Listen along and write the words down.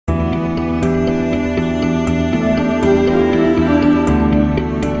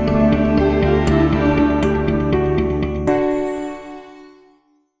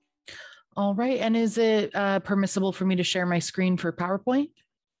All right. And is it permissible for me to share my screen for PowerPoint?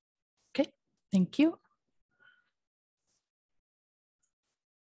 Okay, thank you.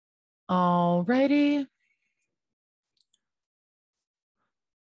 All righty.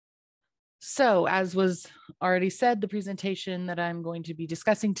 So as was already said, the presentation that I'm going to be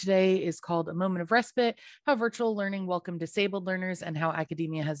discussing today is called A Moment of Respite, How Virtual Learning Welcomed Disabled Learners and How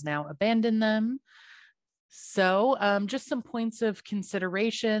Academia Has Now Abandoned Them. So just some points of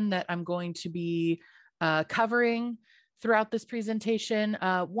consideration that I'm going to be covering throughout this presentation.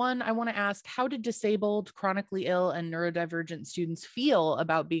 One, I want to ask, how did disabled, chronically ill, and neurodivergent students feel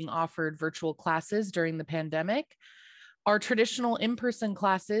about being offered virtual classes during the pandemic? Are traditional in-person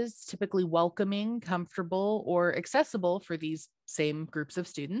classes typically welcoming, comfortable, or accessible for these same groups of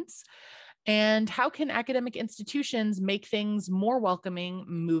students? And how can academic institutions make things more welcoming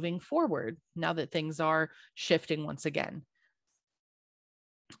moving forward now that things are shifting once again?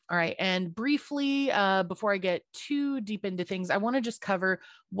 All right, and briefly, before I get too deep into things, I want to just cover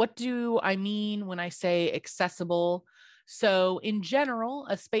what do I mean when I say accessible. So in general,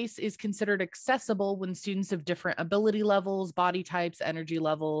 a space is considered accessible when students of different ability levels, body types, energy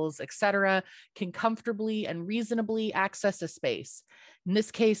levels, etc., can comfortably and reasonably access a space. In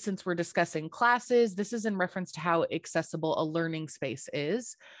this case, since we're discussing classes, this is in reference to how accessible a learning space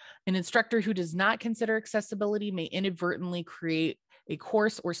is. An instructor who does not consider accessibility may inadvertently create a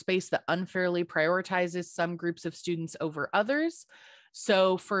course or space that unfairly prioritizes some groups of students over others.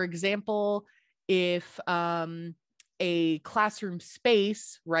 So, for example, if a classroom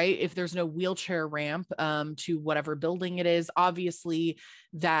space, right, if there's no wheelchair ramp to whatever building it is, obviously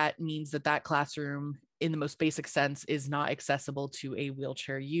that means that that classroom in the most basic sense is not accessible to a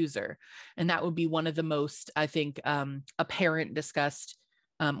wheelchair user. And that would be one of the most, I think, apparent discussed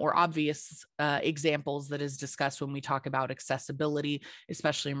or obvious examples that is discussed when we talk about accessibility,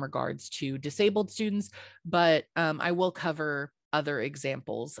 especially in regards to disabled students. But I will cover other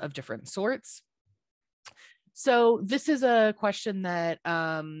examples of different sorts. So this is a question that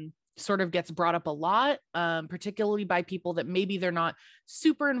sort of gets brought up a lot, particularly by people that maybe they're not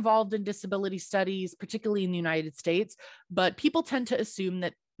super involved in disability studies, particularly in the United States, but people tend to assume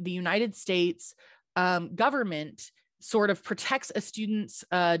that the United States government sort of protects a student's,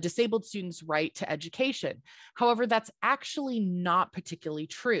 disabled student's right to education. However, that's actually not particularly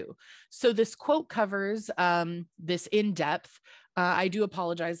true. So this quote covers this in depth. I do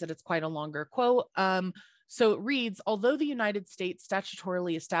apologize that it's quite a longer quote. So it reads, although the United States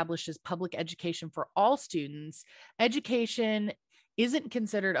statutorily establishes public education for all students, education isn't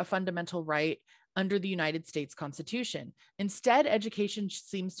considered a fundamental right under the United States Constitution. Instead, education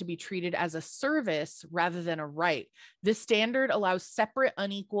seems to be treated as a service rather than a right. This standard allows separate,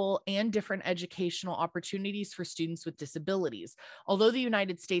 unequal, and different educational opportunities for students with disabilities. Although the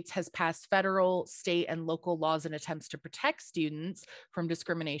United States has passed federal, state, and local laws in attempts to protect students from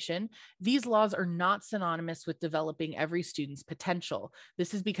discrimination, these laws are not synonymous with developing every student's potential.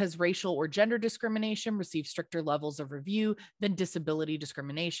 This is because racial or gender discrimination receives stricter levels of review than disability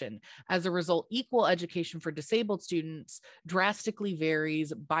discrimination. As a result, equal education for disabled students drastically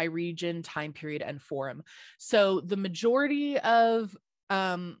varies by region, time period, and forum. So the majority of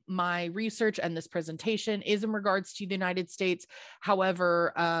my research and this presentation is in regards to the United States.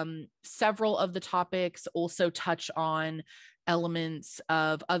 However, several of the topics also touch on elements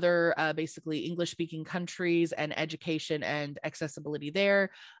of other basically English-speaking countries and education and accessibility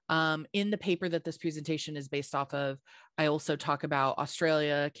there. In the paper that this presentation is based off of, I also talk about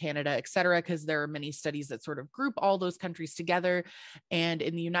Australia, Canada, et cetera, because there are many studies that sort of group all those countries together. And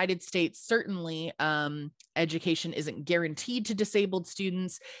in the United States, certainly education isn't guaranteed to disabled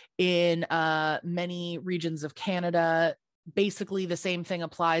students. In many regions of Canada, basically the same thing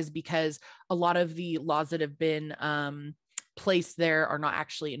applies because a lot of the laws that have been placed there are not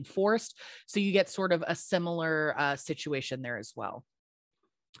actually enforced. So you get sort of a similar situation there as well.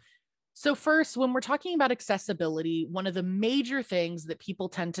 So first, when we're talking about accessibility, one of the major things that people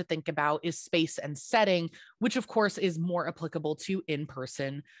tend to think about is space and setting, which of course is more applicable to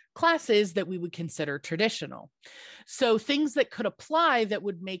in-person classes that we would consider traditional. So things that could apply that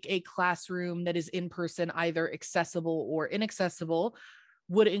would make a classroom that is in person either accessible or inaccessible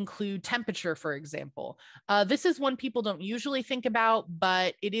would include temperature, for example. This is one people don't usually think about,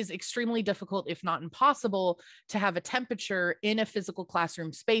 but it is extremely difficult, if not impossible, to have a temperature in a physical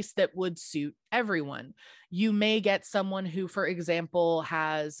classroom space that would suit everyone. You may get someone who, for example,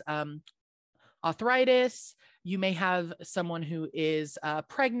 has arthritis, You may have someone who is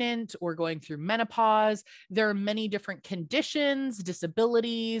pregnant or going through menopause. There are many different conditions,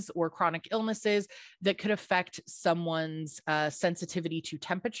 disabilities, or chronic illnesses that could affect someone's sensitivity to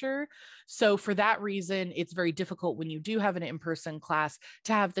temperature. So for that reason, it's very difficult when you do have an in-person class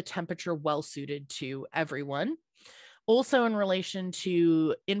to have the temperature well suited to everyone. Also, in relation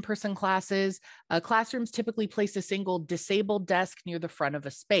to in-person classes, classrooms typically place a single disabled desk near the front of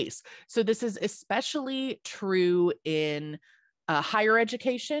a space. So this is especially true in higher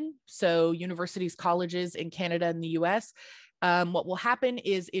education, so universities, colleges in Canada and the US. What will happen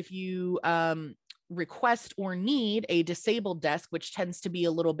is if you request or need a disabled desk, which tends to be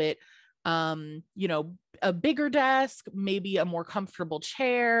a little bit a bigger desk, maybe a more comfortable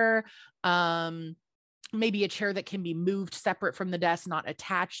chair, maybe a chair that can be moved separate from the desk, not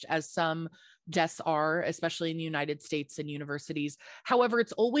attached as some desks are, especially in the United States and universities. However,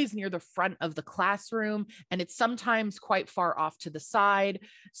 it's always near the front of the classroom, and it's sometimes quite far off to the side.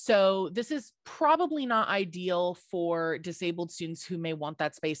 So this is probably not ideal for disabled students who may want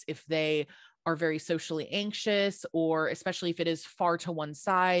that space if they are very socially anxious, or especially if it is far to one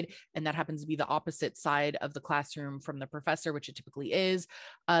side, and that happens to be the opposite side of the classroom from the professor, which it typically is.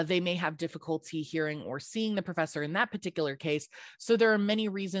 They may have difficulty hearing or seeing the professor in that particular case. So there are many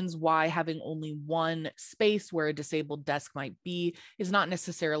reasons why having only one space where a disabled desk might be is not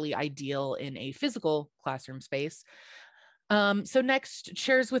necessarily ideal in a physical classroom space. So next,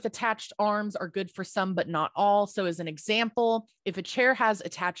 chairs with attached arms are good for some, but not all. So as an example, if a chair has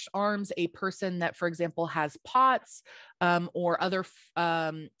attached arms, a person that, for example, has POTS or other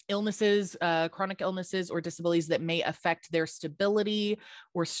illnesses, chronic illnesses or disabilities that may affect their stability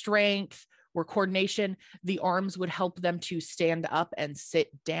or strength or coordination, the arms would help them to stand up and sit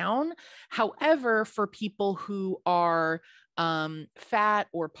down. However, for people who are fat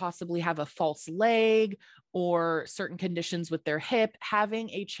or possibly have a false leg or certain conditions with their hip, having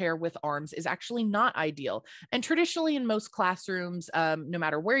a chair with arms is actually not ideal. And traditionally in most classrooms, no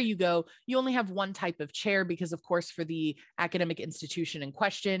matter where you go, you only have one type of chair because, of course, for the academic institution in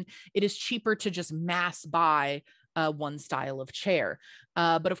question, it is cheaper to just mass buy one style of chair.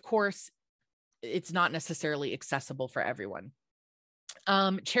 But of course, it's not necessarily accessible for everyone.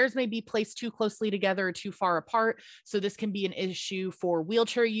 Chairs may be placed too closely together or too far apart. So this can be an issue for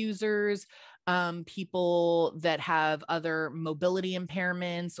wheelchair users, people that have other mobility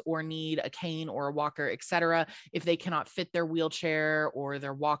impairments or need a cane or a walker, etc. If they cannot fit their wheelchair or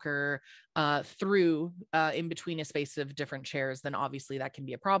their walker through in between a space of different chairs, then obviously that can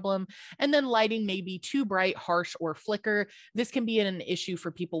be a problem. And then lighting may be too bright, harsh, or flicker. This can be an issue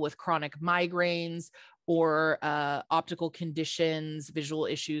for people with chronic migraines or optical conditions, visual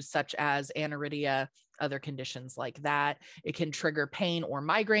issues such as aniridia, other conditions like that. It can trigger pain or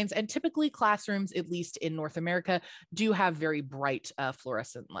migraines. And typically classrooms, at least in North America, do have very bright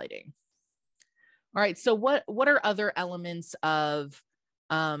fluorescent lighting. All right, so what are other elements of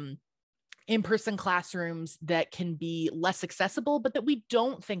in-person classrooms that can be less accessible, but that we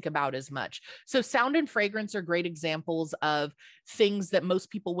don't think about as much? So sound and fragrance are great examples of things that most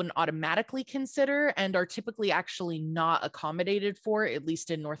people wouldn't automatically consider and are typically actually not accommodated for, at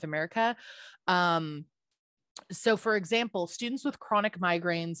least in North America. So for example, students with chronic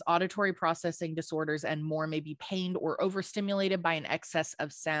migraines, auditory processing disorders, and more may be pained or overstimulated by an excess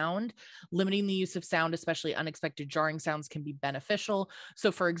of sound. Limiting the use of sound, especially unexpected jarring sounds, can be beneficial.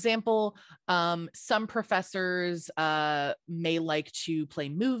 So for example, some professors may like to play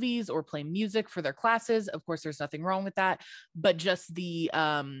movies or play music for their classes. Of course, there's nothing wrong with that, but just the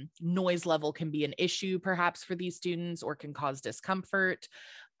noise level can be an issue perhaps for these students or can cause discomfort.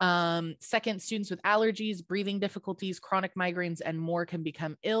 Second, students with allergies, breathing difficulties, chronic migraines, and more can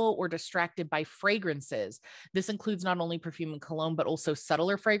become ill or distracted by fragrances. This includes not only perfume and cologne, but also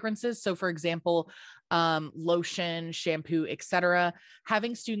subtler fragrances. So for example, lotion, shampoo, etc.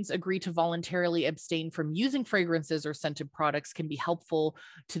 Having students agree to voluntarily abstain from using fragrances or scented products can be helpful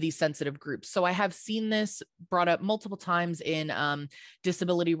to these sensitive groups. So I have seen this brought up multiple times in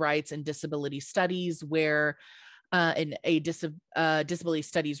disability rights and disability studies where a disability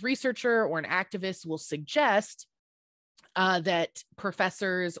studies researcher or an activist will suggest that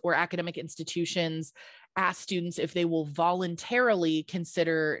professors or academic institutions ask students if they will voluntarily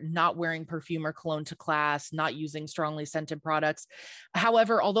consider not wearing perfume or cologne to class, not using strongly scented products.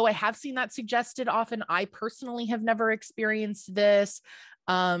 However, although I have seen that suggested often, I personally have never experienced this.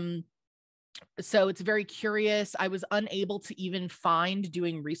 So it's very curious. I was unable to even find,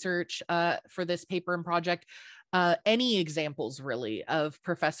 doing research for this paper and project, any examples really of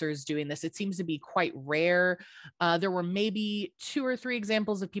professors doing this. It seems to be quite rare. There were maybe 2 or 3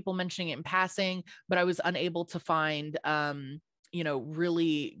 examples of people mentioning it in passing, but I was unable to find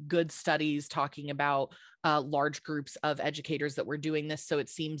really good studies talking about large groups of educators that were doing this. So it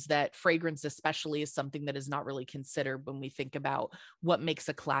seems that fragrance especially is something that is not really considered when we think about what makes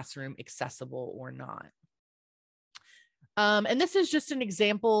a classroom accessible or not. And this is just an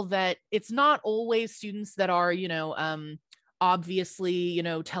example that it's not always students that are, obviously,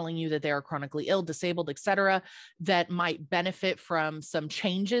 telling you that they are chronically ill, disabled, et cetera, that might benefit from some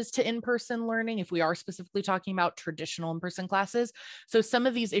changes to in-person learning if we are specifically talking about traditional in-person classes. So some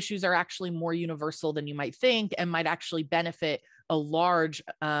of these issues are actually more universal than you might think and might actually benefit a large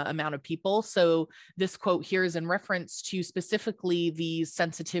amount of people. So this quote here is in reference to specifically these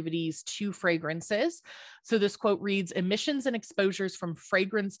sensitivities to fragrances. So this quote reads, "Emissions and exposures from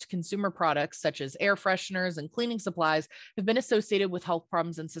fragranced consumer products such as air fresheners and cleaning supplies have been associated with health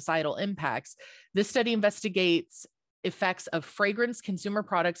problems and societal impacts. This study investigates effects of fragrance consumer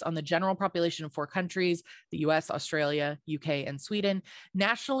products on the general population of 4 countries, the US, Australia, UK, and Sweden.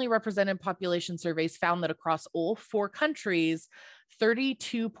 Nationally represented population surveys found that across all 4 countries,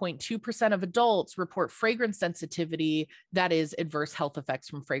 32.2% of adults report fragrance sensitivity, that is adverse health effects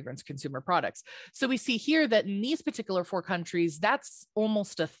from fragrance consumer products." So we see here that in these particular 4 countries, that's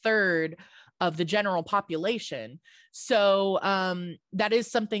almost a third of the general population. So that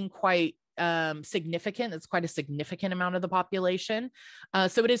is something quite significant. It's quite a significant amount of the population.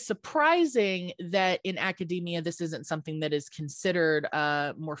 So it is surprising that in academia, this isn't something that is considered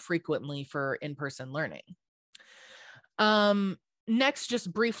more frequently for in-person learning. Next,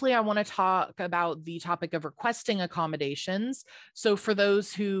 just briefly, I want to talk about the topic of requesting accommodations. So for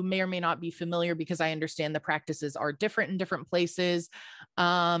those who may or may not be familiar, because I understand the practices are different in different places,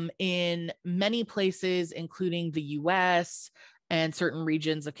 in many places, including the US, and certain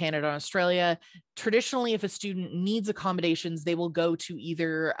regions of Canada and Australia, traditionally, if a student needs accommodations, they will go to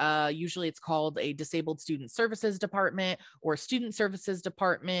either, usually it's called a disabled student services department or student services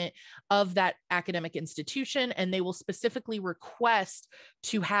department of that academic institution, and they will specifically request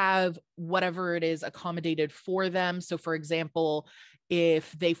to have whatever it is accommodated for them. So for example,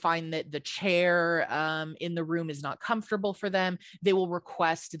 if they find that the chair in the room is not comfortable for them, they will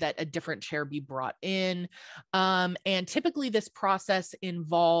request that a different chair be brought in. And typically this process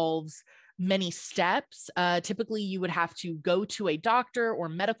involves many steps. Typically, you would have to go to a doctor or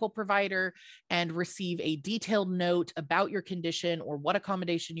medical provider and receive a detailed note about your condition or what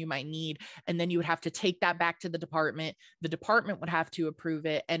accommodation you might need. And then you would have to take that back to the department. The department would have to approve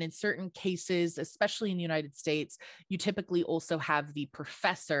it. And in certain cases, especially in the United States, you typically also have the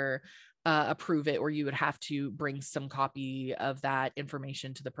professor approve it, or you would have to bring some copy of that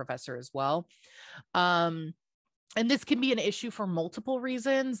information to the professor as well. And this can be an issue for multiple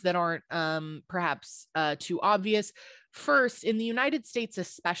reasons that aren't perhaps too obvious. First, in the United States,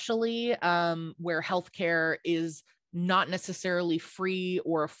 especially where healthcare is not necessarily free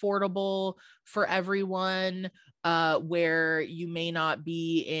or affordable for everyone, where you may not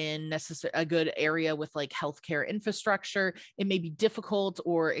be in a good area with like healthcare infrastructure, it may be difficult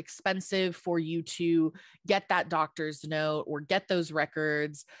or expensive for you to get that doctor's note or get those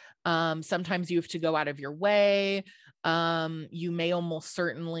records. Sometimes you have to go out of your way. You may almost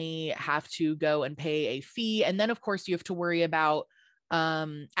certainly have to go and pay a fee. And then of course you have to worry about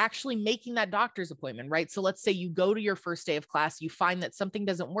actually making that doctor's appointment, right? So let's say you go to your first day of class, you find that something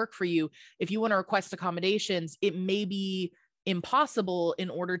doesn't work for you. If you want to request accommodations, it may be impossible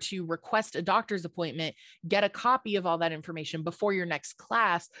in order to request a doctor's appointment, get a copy of all that information before your next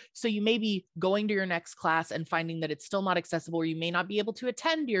class. So you may be going to your next class and finding that it's still not accessible, or you may not be able to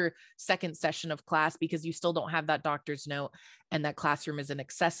attend your second session of class because you still don't have that doctor's note and that classroom isn't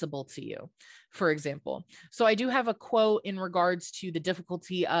accessible to you, for example. So I do have a quote in regards to the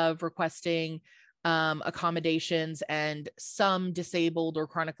difficulty of requesting accommodations and some disabled or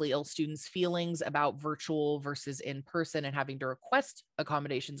chronically ill students' feelings about virtual versus in person and having to request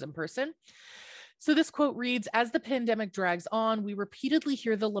accommodations in person. So this quote reads, "As the pandemic drags on, we repeatedly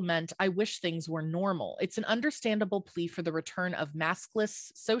hear the lament, 'I wish things were normal.' It's an understandable plea for the return of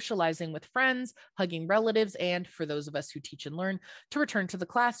maskless socializing with friends, hugging relatives, and for those of us who teach and learn, to return to the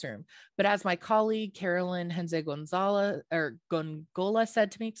classroom. But as my colleague Carolyn Henze Gongola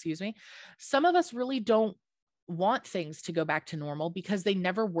said to me, some of us really don't want things to go back to normal because they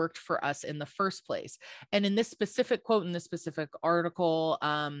never worked for us in the first place." And in this specific quote, in this specific article,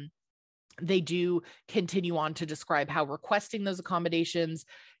 they do continue on to describe how requesting those accommodations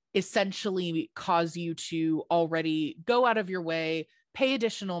essentially cause you to already go out of your way, pay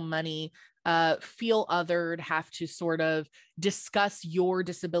additional money, feel othered, have to sort of discuss your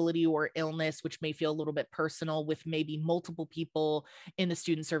disability or illness, which may feel a little bit personal, with maybe multiple people in the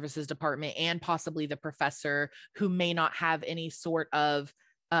student services department and possibly the professor, who may not have any sort of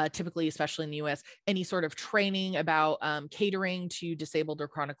typically, especially in the US, any sort of training about catering to disabled or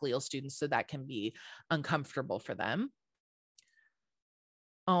chronically ill students. So that can be uncomfortable for them.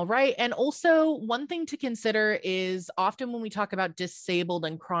 All right. And also, one thing to consider is often when we talk about disabled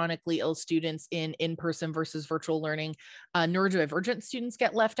and chronically ill students in-person versus virtual learning, neurodivergent students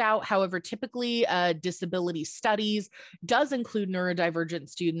get left out. However, typically disability studies does include neurodivergent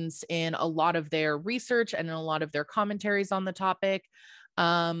students in a lot of their research and in a lot of their commentaries on the topic.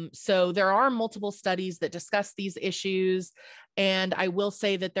 So there are multiple studies that discuss these issues. And I will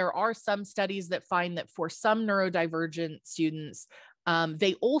say that there are some studies that find that for some neurodivergent students,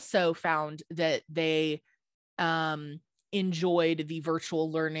 they also found that they enjoyed the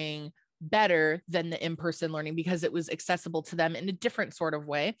virtual learning better than the in-person learning because it was accessible to them in a different sort of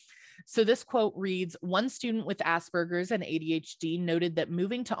way. So this quote reads, "One student with Asperger's and ADHD noted that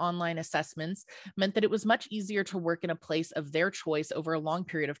moving to online assessments meant that it was much easier to work in a place of their choice over a long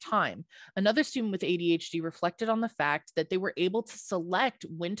period of time. Another student with ADHD reflected on the fact that they were able to select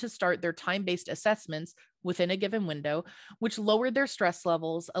when to start their time-based assessments within a given window, which lowered their stress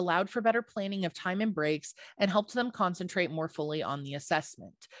levels, allowed for better planning of time and breaks, and helped them concentrate more fully on the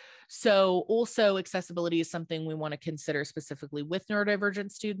assessment." So also accessibility is something we want to consider specifically with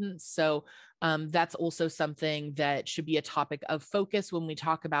neurodivergent students. So that's also something that should be a topic of focus when we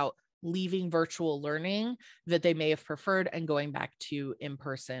talk about leaving virtual learning that they may have preferred and going back to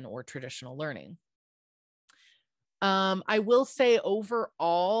in-person or traditional learning. I will say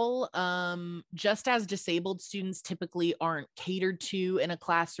overall, just as disabled students typically aren't catered to in a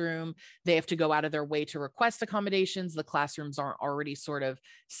classroom, they have to go out of their way to request accommodations. The classrooms aren't already sort of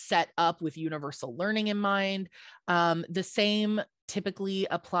set up with universal learning in mind. The same typically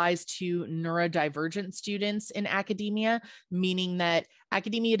applies to neurodivergent students in academia, meaning that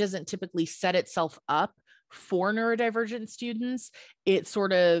academia doesn't typically set itself up for neurodivergent students. It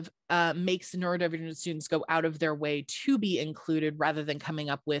sort of makes neurodivergent students go out of their way to be included rather than coming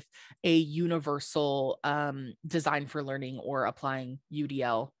up with a universal design for learning or applying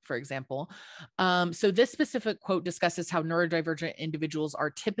UDL, for example. So this specific quote discusses how neurodivergent individuals are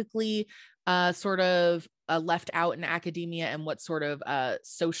typically sort of left out in academia and what sort of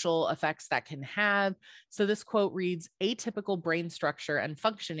social effects that can have. So this quote reads, "Atypical brain structure and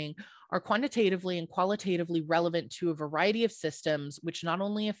functioning are quantitatively and qualitatively relevant to a variety of systems, which not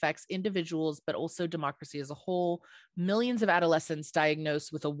only affects individuals, but also democracy as a whole. Millions of adolescents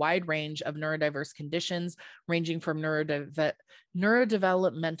diagnosed with a wide range of neurodiverse conditions, ranging from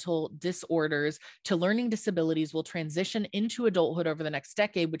neurodevelopmental disorders to learning disabilities, will transition into adulthood over the next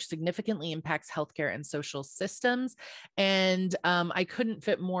decade, which significantly impacts healthcare and social systems." And I couldn't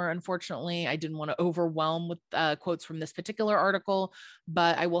fit more, unfortunately. I didn't want to overwhelm with quotes from this particular article,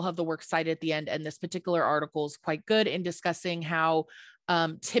 but I will have the work cited at the end. And this particular article is quite good in discussing how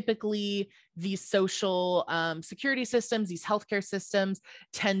typically these social security systems, these healthcare systems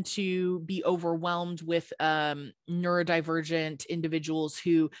tend to be overwhelmed with neurodivergent individuals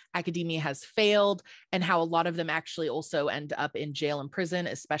who academia has failed, and how a lot of them actually also end up in jail and prison,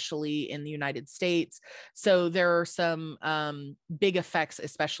 especially in the United States. So there are some big effects,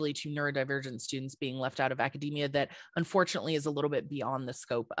 especially to neurodivergent students being left out of academia, that unfortunately is a little bit beyond the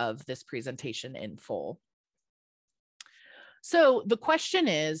scope of this presentation in full. So the question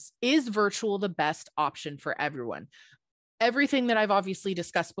is virtual the best option for everyone? Everything that I've obviously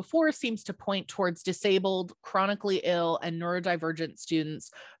discussed before seems to point towards disabled, chronically ill, and neurodivergent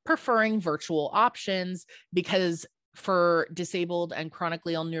students preferring virtual options, because for disabled and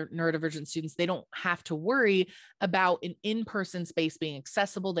chronically ill neurodivergent students, they don't have to worry about an in-person space being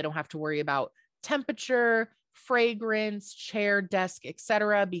accessible. They don't have to worry about temperature, fragrance, chair, desk,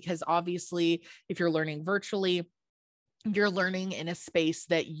 etc. Because obviously, if you're learning virtually, you're learning in a space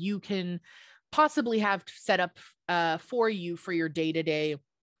that you can possibly have set up for you for your day-to-day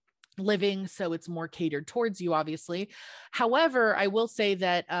living. So it's more catered towards you, obviously. However, I will say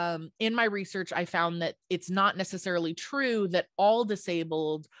that in my research, I found that it's not necessarily true that all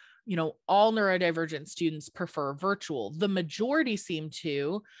disabled, all neurodivergent students prefer virtual. The majority seem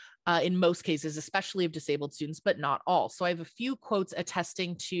to, in most cases, especially of disabled students, but not all. So I have a few quotes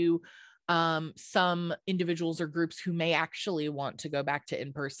attesting to some individuals or groups who may actually want to go back to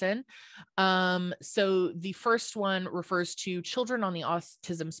in-person. So the first one refers to children on the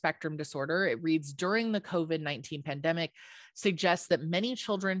autism spectrum disorder. It reads, during the COVID-19 pandemic, suggests that many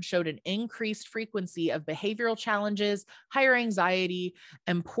children showed an increased frequency of behavioral challenges, higher anxiety,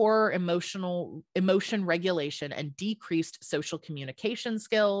 and poor emotion regulation, and decreased social communication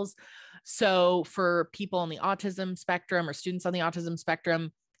skills. So for people on the autism spectrum or students on the autism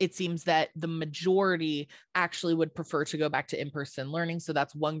spectrum, it seems that the majority actually would prefer to go back to in-person learning. So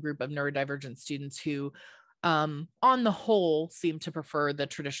that's one group of neurodivergent students who, on the whole, seem to prefer the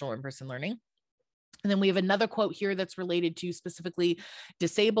traditional in-person learning. And then we have another quote here that's related to specifically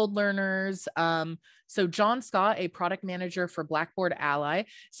disabled learners. So John Scott, a product manager for Blackboard Ally,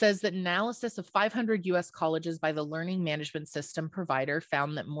 says that analysis of 500 US colleges by the learning management system provider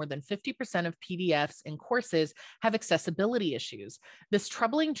found that more than 50% of PDFs in courses have accessibility issues. This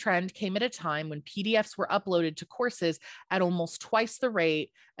troubling trend came at a time when PDFs were uploaded to courses at almost twice the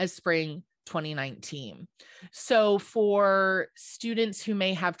rate as spring 2019. So for students who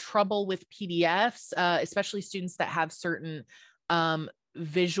may have trouble with PDFs, especially students that have certain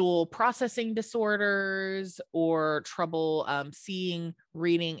visual processing disorders or trouble seeing,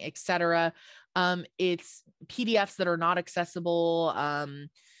 reading, etc., it's PDFs that are not accessible,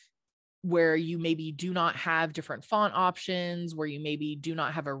 where you maybe do not have different font options, where you maybe do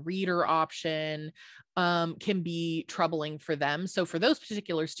not have a reader option, can be troubling for them. So for those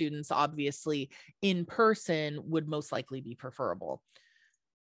particular students, obviously in person would most likely be preferable.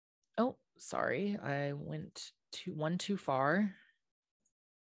 Oh, sorry, I went one too far.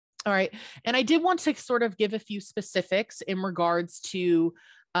 All right, and I did want to sort of give a few specifics in regards to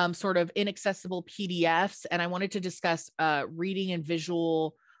sort of inaccessible PDFs, and I wanted to discuss reading and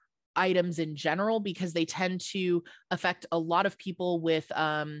visual items in general, because they tend to affect a lot of people with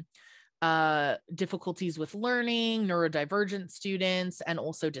difficulties with learning, neurodivergent students, and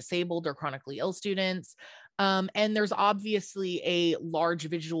also disabled or chronically ill students. And there's obviously a large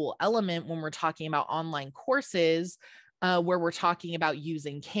visual element when we're talking about online courses, where we're talking about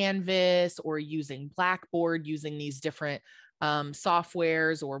using Canvas or using Blackboard, using these different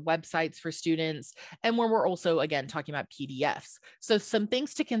softwares or websites for students, and where we're also, again, talking about PDFs. So some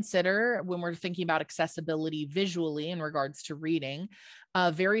things to consider when we're thinking about accessibility visually in regards to reading.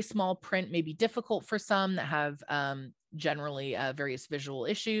 Very small print may be difficult for some that have generally various visual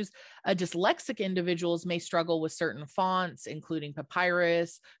issues. Dyslexic individuals may struggle with certain fonts, including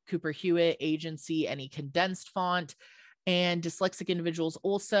Papyrus, Cooper Hewitt, Agency, any condensed font. And dyslexic individuals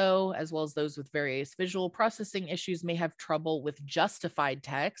also, as well as those with various visual processing issues, may have trouble with justified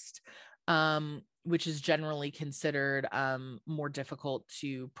text, which is generally considered more difficult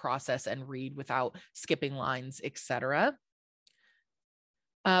to process and read without skipping lines, etc.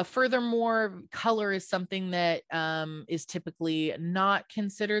 Furthermore, color is something that is typically not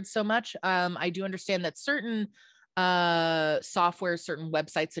considered so much. I do understand that certain software, certain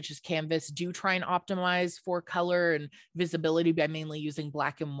websites such as Canvas do try and optimize for color and visibility by mainly using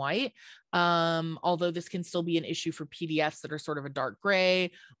black and white. Although this can still be an issue for PDFs that are sort of a dark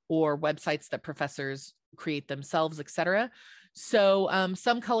gray, or websites that professors create themselves, etc. So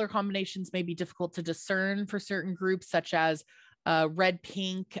some color combinations may be difficult to discern for certain groups, such as red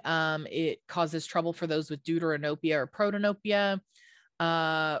pink. It causes trouble for those with deuteranopia or protanopia.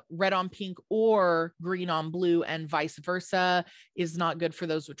 Red on pink or green on blue and vice versa is not good for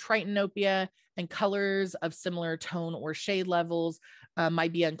those with tritanopia, and colors of similar tone or shade levels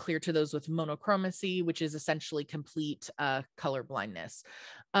might be unclear to those with monochromacy, which is essentially complete color blindness.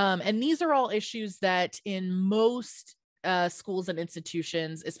 And these are all issues that in most schools and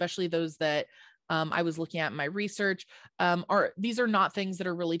institutions, especially those that I was looking at in my research, these are not things that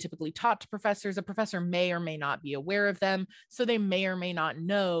are really typically taught to professors. A professor may or may not be aware of them, so they may or may not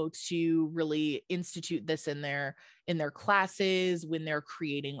know to really institute this in their classes when they're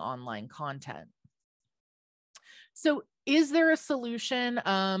creating online content. So is there a solution?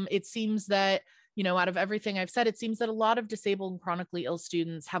 It seems that, you know, out of everything I've said, it seems that a lot of disabled and chronically ill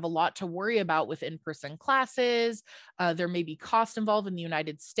students have a lot to worry about with in-person classes. There may be cost involved in the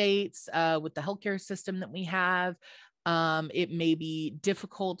United States with the healthcare system that we have. It may be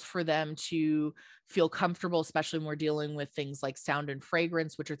difficult for them to feel comfortable, especially when we're dealing with things like sound and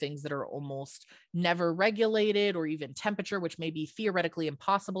fragrance, which are things that are almost never regulated, or even temperature, which may be theoretically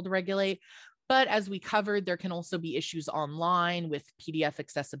impossible to regulate. But as we covered, there can also be issues online with PDF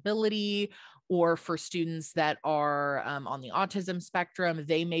accessibility, or for students that are on the autism spectrum,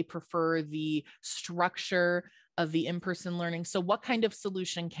 they may prefer the structure of the in-person learning. So what kind of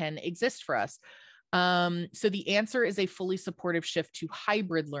solution can exist for us? So the answer is a fully supportive shift to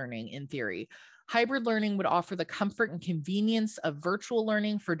hybrid learning in theory. Hybrid learning would offer the comfort and convenience of virtual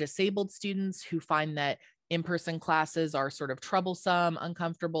learning for disabled students who find that in-person classes are sort of troublesome,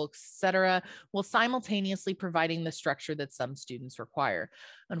 uncomfortable, etc., while simultaneously providing the structure that some students require.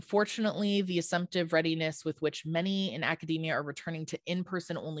 Unfortunately, the assumptive readiness with which many in academia are returning to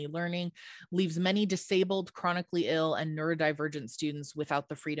in-person only learning leaves many disabled, chronically ill, and neurodivergent students without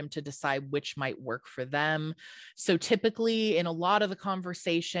the freedom to decide which might work for them. So typically, in a lot of the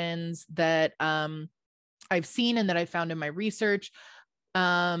conversations that I've seen and that I found in my research,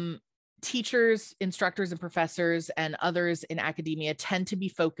 teachers, instructors, and professors and others in academia tend to be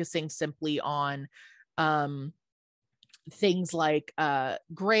focusing simply on things like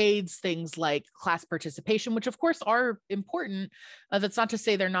grades, things like class participation, which of course are important. That's not to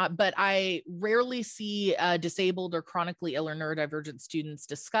say they're not, but I rarely see disabled or chronically ill or neurodivergent students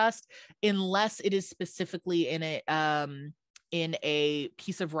discussed unless it is specifically in a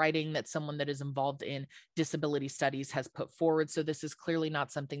piece of writing that someone that is involved in disability studies has put forward. So this is clearly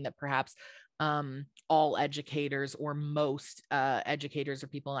not something that perhaps all educators or most educators or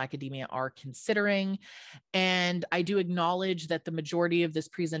people in academia are considering. And I do acknowledge that the majority of this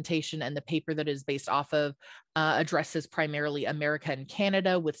presentation and the paper that is based off of addresses primarily America and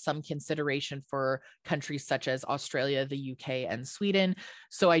Canada, with some consideration for countries such as Australia, the UK, and Sweden.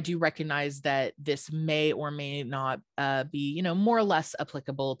 So I do recognize that this may or may not be, more or less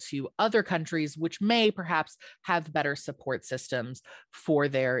applicable to other countries, which may perhaps have better support systems for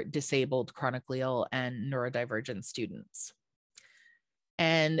their disabled, chronically ill, and neurodivergent students.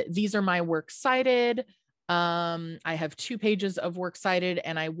 And these are my works cited. I have 2 pages of works cited,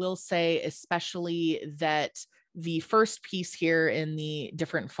 and I will say especially that the first piece here in the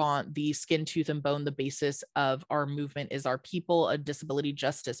different font, the Skin, Tooth, and Bone, the basis of our movement is our people, a disability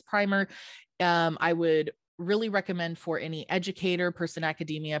justice primer. I would really recommend for any educator, person in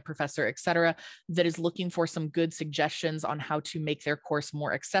academia, professor, etc., that is looking for some good suggestions on how to make their course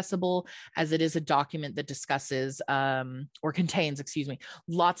more accessible, as it is a document that discusses or contains,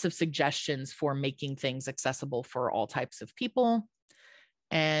 lots of suggestions for making things accessible for all types of people.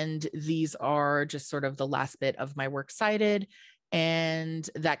 And these are just sort of the last bit of my works cited. And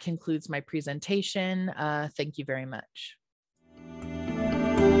that concludes my presentation. Thank you very much.